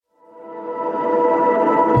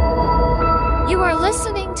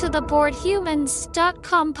to the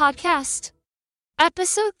BoredHumans.com podcast.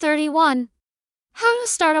 Episode 31. How to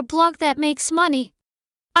Start a Blog That Makes Money.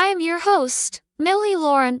 I am your host, Millie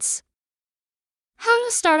Lawrence. How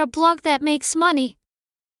to start a blog that makes money.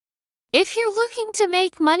 If you're looking to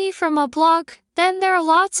make money from a blog, then there are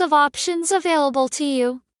lots of options available to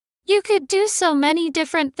you. You could do so many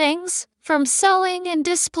different things, from selling and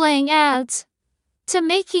displaying ads, to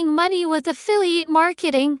making money with affiliate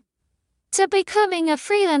marketing, to becoming a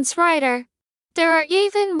freelance writer. There are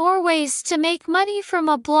even more ways to make money from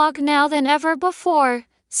a blog now than ever before,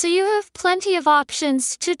 so you have plenty of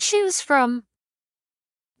options to choose from.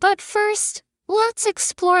 But first, let's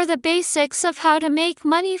explore the basics of how to make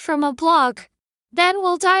money from a blog. Then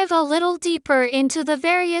we'll dive a little deeper into the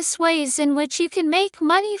various ways in which you can make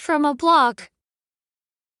money from a blog.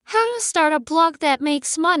 How to start a blog that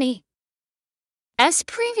makes money. As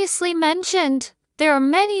previously mentioned, there are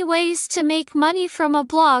many ways to make money from a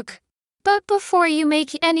blog. But before you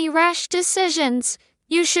make any rash decisions,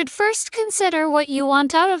 you should first consider what you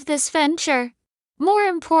want out of this venture. More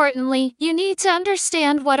importantly, you need to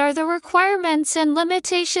understand what are the requirements and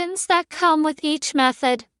limitations that come with each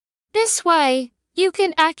method. This way, you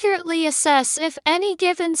can accurately assess if any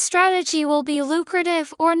given strategy will be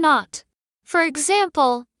lucrative or not. For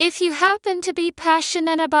example, if you happen to be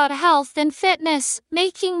passionate about health and fitness,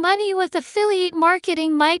 making money with affiliate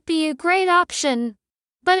marketing might be a great option.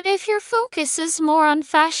 But if your focus is more on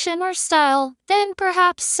fashion or style, then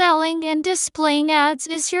perhaps selling and displaying ads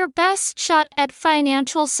is your best shot at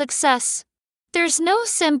financial success. There's no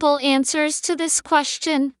simple answers to this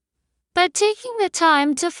question, but taking the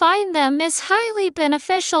time to find them is highly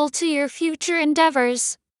beneficial to your future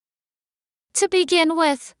endeavors. To begin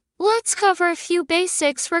with, let's cover a few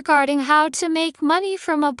basics regarding how to make money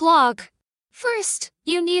from a blog. First,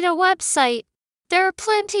 you need a website. There are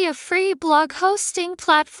plenty of free blog hosting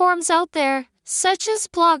platforms out there, such as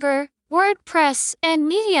Blogger, WordPress, and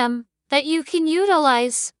Medium, that you can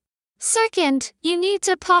utilize. Second, you need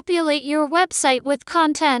to populate your website with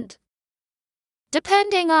content.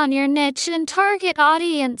 Depending on your niche and target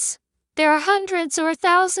audience, there are hundreds or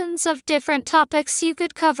thousands of different topics you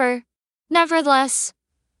could cover. Nevertheless,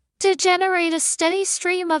 to generate a steady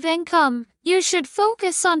stream of income, you should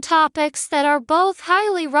focus on topics that are both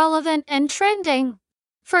highly relevant and trending.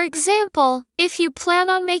 For example, if you plan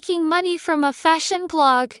on making money from a fashion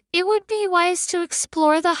blog, it would be wise to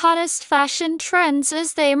explore the hottest fashion trends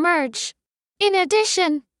as they emerge. In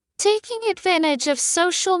addition, taking advantage of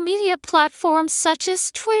social media platforms such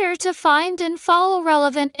as Twitter to find and follow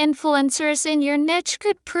relevant influencers in your niche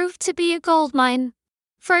could prove to be a goldmine.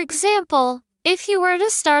 For example, if you were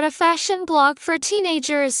to start a fashion blog for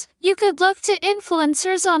teenagers, you could look to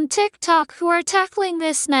influencers on TikTok who are tackling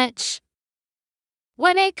this niche.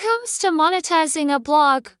 When it comes to monetizing a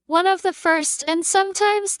blog, one of the first and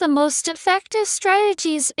sometimes the most effective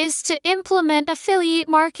strategies is to implement affiliate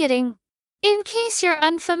marketing. In case you're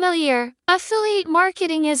unfamiliar, affiliate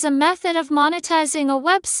marketing is a method of monetizing a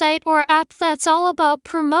website or app that's all about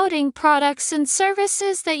promoting products and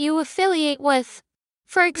services that you affiliate with.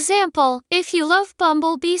 For example, if you love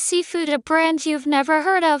Bumblebee Seafood, a brand you've never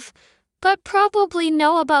heard of, but probably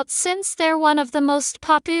know about since they're one of the most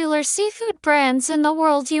popular seafood brands in the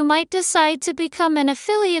world, you might decide to become an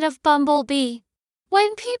affiliate of Bumblebee.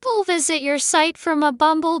 When people visit your site from a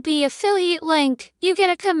Bumblebee affiliate link, you get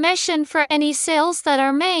a commission for any sales that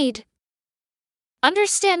are made.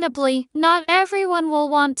 Understandably, not everyone will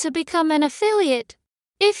want to become an affiliate.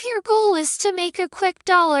 If your goal is to make a quick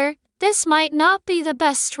dollar, this might not be the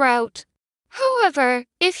best route. However,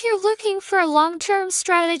 if you're looking for a long-term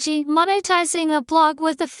strategy, monetizing a blog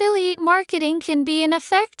with affiliate marketing can be an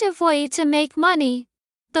effective way to make money.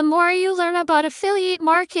 The more you learn about affiliate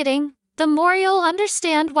marketing, the more you'll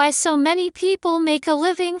understand why so many people make a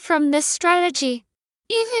living from this strategy.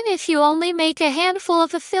 Even if you only make a handful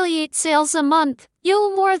of affiliate sales a month,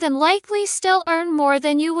 you'll more than likely still earn more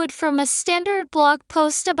than you would from a standard blog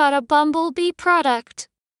post about a Bumblebee product.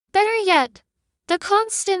 Better yet, the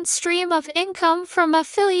constant stream of income from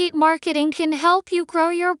affiliate marketing can help you grow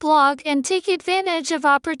your blog and take advantage of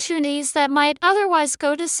opportunities that might otherwise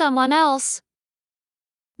go to someone else.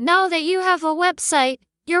 Now that you have a website,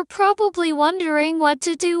 you're probably wondering what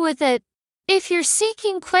to do with it. If you're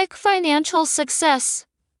seeking quick financial success,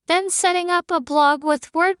 then setting up a blog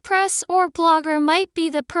with WordPress or Blogger might be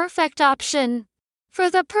the perfect option. For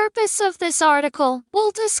the purpose of this article,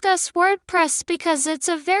 we'll discuss WordPress because it's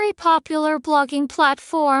a very popular blogging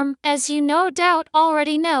platform, as you no doubt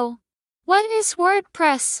already know. What is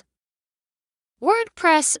WordPress?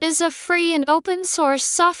 WordPress is a free and open source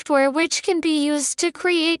software which can be used to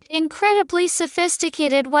create incredibly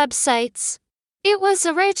sophisticated websites. It was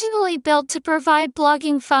originally built to provide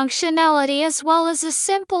blogging functionality as well as a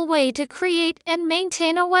simple way to create and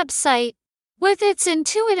maintain a website. With its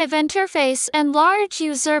intuitive interface and large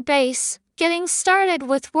user base, getting started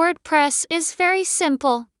with WordPress is very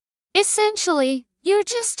simple. Essentially, you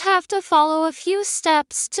just have to follow a few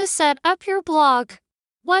steps to set up your blog.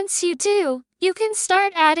 Once you do, you can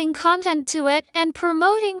start adding content to it and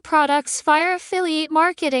promoting products via affiliate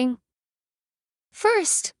marketing.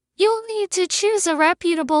 First, you'll need to choose a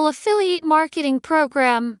reputable affiliate marketing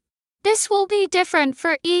program. This will be different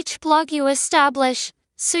for each blog you establish,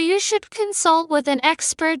 so you should consult with an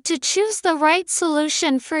expert to choose the right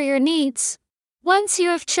solution for your needs. Once you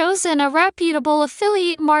have chosen a reputable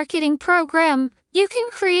affiliate marketing program, you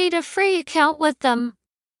can create a free account with them.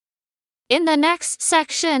 In the next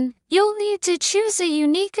section, you'll need to choose a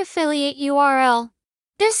unique affiliate URL.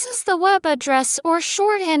 This is the web address or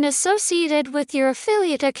shorthand associated with your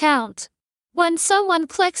affiliate account. When someone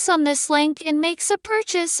clicks on this link and makes a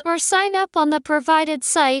purchase or sign up on the provided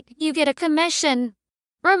site, you get a commission.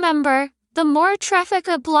 Remember, the more traffic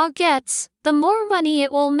a blog gets, the more money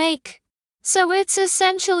it will make. So it's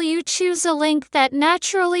essential you choose a link that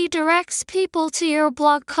naturally directs people to your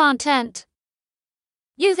blog content.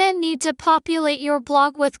 You then need to populate your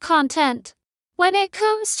blog with content. When it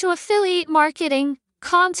comes to affiliate marketing,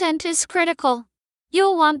 content is critical.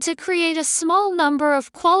 You'll want to create a small number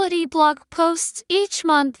of quality blog posts each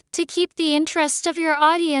month to keep the interest of your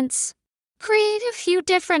audience. Create a few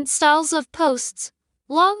different styles of posts.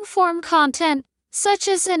 Long-form content, such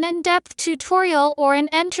as an in-depth tutorial or an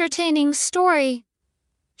entertaining story.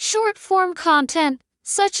 Short-form content,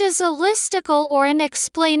 such as a listicle or an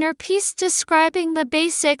explainer piece describing the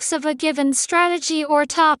basics of a given strategy or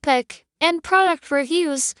topic, and product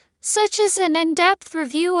reviews, such as an in-depth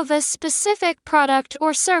review of a specific product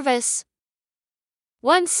or service.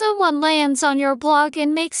 When someone lands on your blog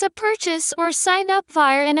and makes a purchase or sign up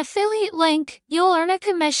via an affiliate link, you'll earn a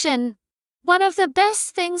commission. One of the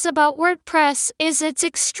best things about WordPress is its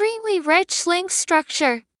extremely rich link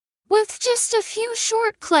structure. With just a few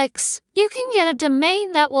short clicks, you can get a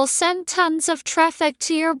domain that will send tons of traffic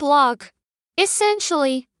to your blog.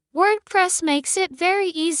 Essentially, WordPress makes it very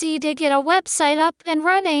easy to get a website up and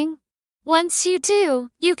running. Once you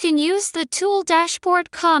do, you can use the tool Dashboard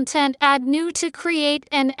Content Add New to create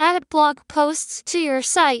and add blog posts to your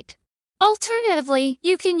site. Alternatively,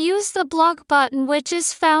 you can use the blog button which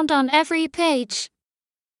is found on every page.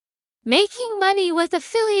 Making money with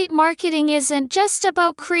affiliate marketing isn't just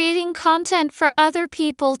about creating content for other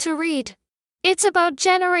people to read. It's about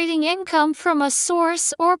generating income from a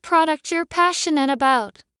source or product you're passionate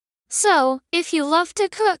about. So, if you love to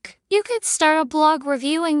cook, you could start a blog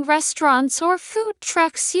reviewing restaurants or food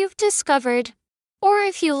trucks you've discovered. Or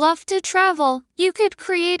if you love to travel, you could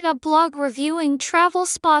create a blog reviewing travel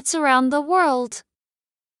spots around the world.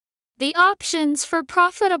 The options for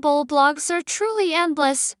profitable blogs are truly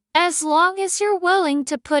endless, as long as you're willing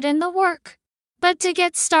to put in the work. But to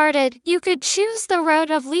get started, you could choose the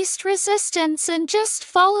route of least resistance and just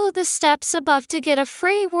follow the steps above to get a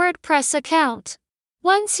free WordPress account.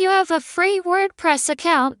 Once you have a free WordPress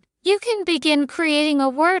account, you can begin creating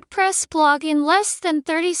a WordPress blog in less than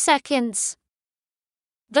 30 seconds.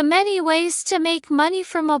 The many ways to make money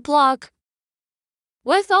from a blog.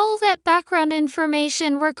 With all that background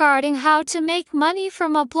information regarding how to make money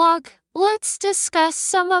from a blog, let's discuss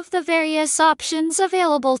some of the various options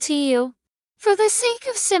available to you. For the sake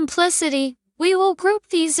of simplicity, we will group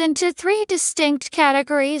these into 3 distinct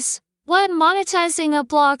categories. 1. Monetizing a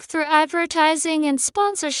blog through advertising and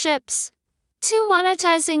sponsorships. 2.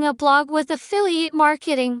 Monetizing a blog with affiliate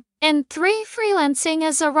marketing. And 3. Freelancing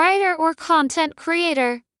as a writer or content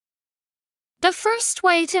creator. The first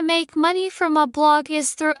way to make money from a blog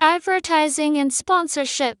is through advertising and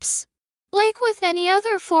sponsorships. Like with any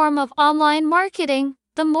other form of online marketing,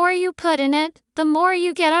 the more you put in it, the more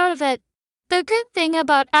you get out of it. The good thing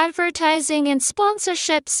about advertising and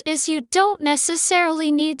sponsorships is you don't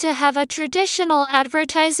necessarily need to have a traditional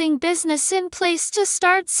advertising business in place to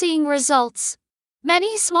start seeing results.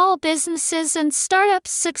 Many small businesses and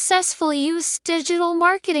startups successfully use digital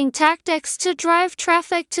marketing tactics to drive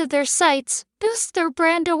traffic to their sites, boost their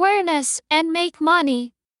brand awareness, and make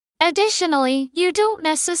money. Additionally, you don't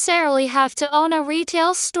necessarily have to own a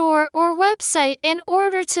retail store or website in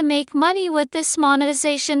order to make money with this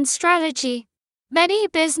monetization strategy. Many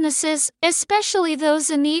businesses, especially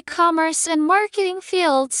those in the e-commerce and marketing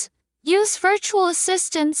fields, use virtual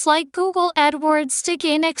assistants like Google AdWords to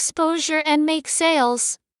gain exposure and make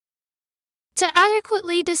sales. To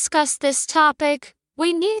adequately discuss this topic,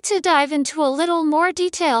 we need to dive into a little more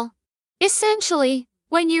detail. Essentially,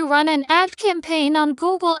 when you run an ad campaign on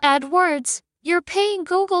Google AdWords, you're paying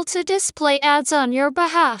Google to display ads on your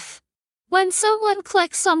behalf. When someone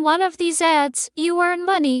clicks on one of these ads, you earn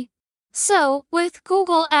money. So, with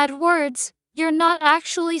Google AdWords, you're not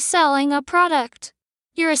actually selling a product.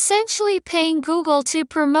 You're essentially paying Google to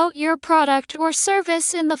promote your product or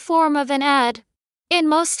service in the form of an ad. In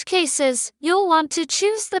most cases, you'll want to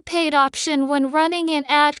choose the paid option when running an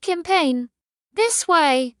ad campaign. This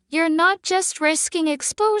way, you're not just risking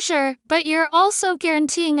exposure, but you're also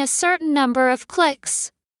guaranteeing a certain number of clicks.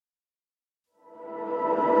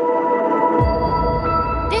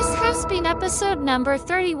 This has been episode number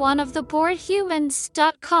 31 of the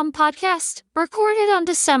BoredHumans.com podcast, recorded on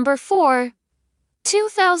December 4,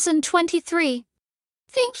 2023.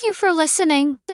 Thank you for listening.